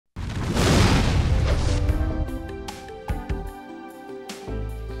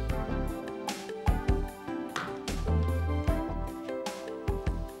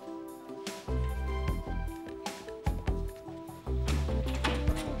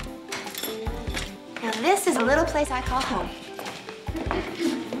Now this is a little place I call home.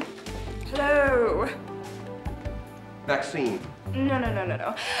 Hello. Maxine.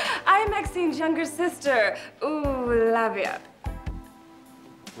 No. I'm Maxine's younger sister. Ooh, la V.I.P.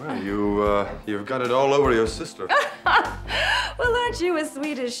 Well, you've got it all over your sister. Well, aren't you a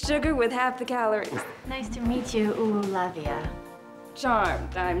sweet as sugar with half the calories? Nice to meet you, ooh, Lavia.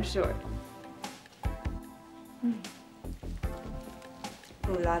 Charmed, I'm sure. Ooh,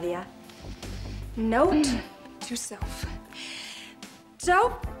 Lavia. Note to self.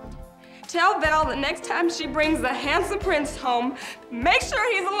 Tell Val the next time she brings the handsome prince home, make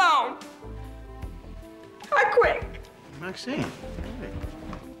sure he's alone. Quick. Maxine, hey.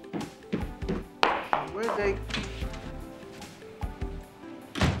 Where'd they...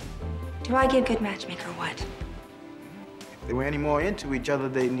 Do I give good matchmaker or what? If they were any more into each other,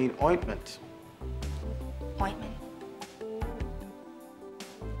 they'd need ointment. Ointment?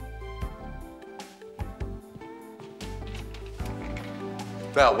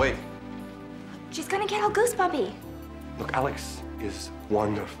 Val, wait. She's gonna get all goosebumpy. Look, Alex is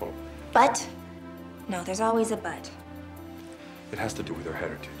wonderful. But? No, there's always a but. It has to do with her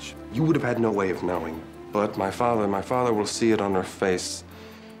heritage. You would have had no way of knowing. But my father will see it on her face.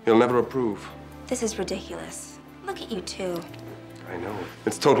 He'll never approve. This is ridiculous. Look at you two. I know.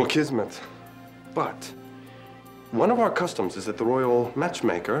 It's total kismet. But one of our customs is that the royal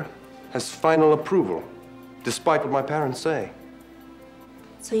matchmaker has final approval, despite what my parents say.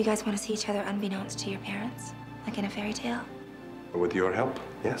 So you guys want to see each other unbeknownst to your parents? Like in a fairy tale? With your help,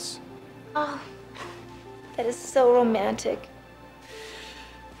 yes. Oh, that is so romantic.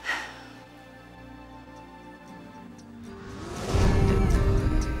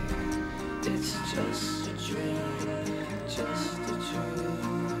 It's just a dream, just a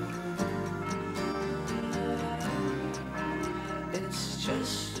dream. It's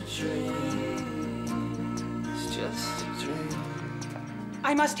just a dream, it's just a dream.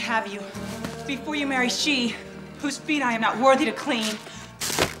 I must have you before you marry she whose feet I am not worthy to clean.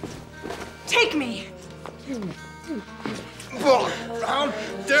 Take me! Oh, how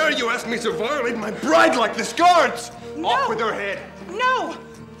dare you ask me to violate my bride like this? Guards! No. Off with her head! No!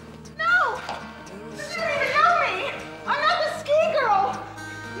 No! You don't even know me! I'm not the ski girl!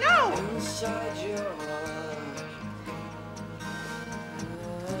 No! Inside your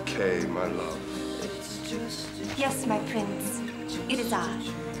heart, Kay, my love. it's just a Yes, my prince. It is I.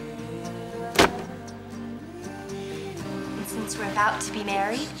 And since we're about to be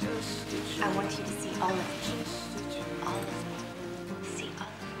married, I want you to see all of me. All of me. See all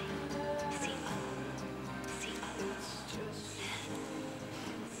of me. See all of me. See all of me.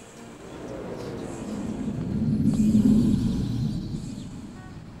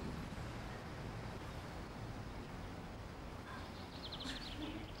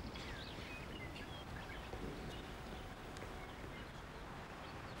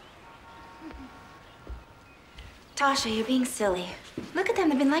 Tasha, you're being silly. Look at them.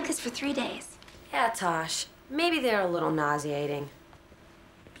 They've been like this for 3 days. Yeah, Tosh. Maybe they're a little nauseating.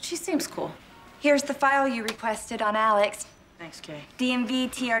 But she seems cool. Here's the file you requested on Alex. Thanks, Kay.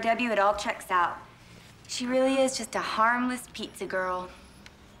 DMV, TRW, it all checks out. She really is just a harmless pizza girl.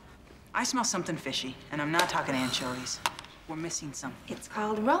 I smell something fishy, and I'm not talking anchovies. We're missing something. It's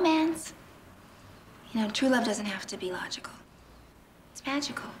called romance. You know, true love doesn't have to be logical. It's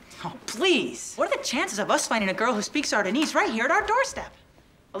magical. Oh, please! What are the chances of us finding a girl who speaks Ardenese right here at our doorstep?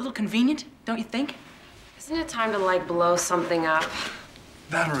 A little convenient, don't you think? Isn't it time to, like, blow something up?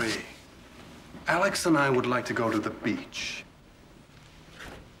 Vallery, Alex and I would like to go to the beach.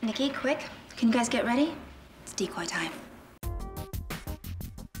 Nikki, quick. Can you guys get ready? It's decoy time.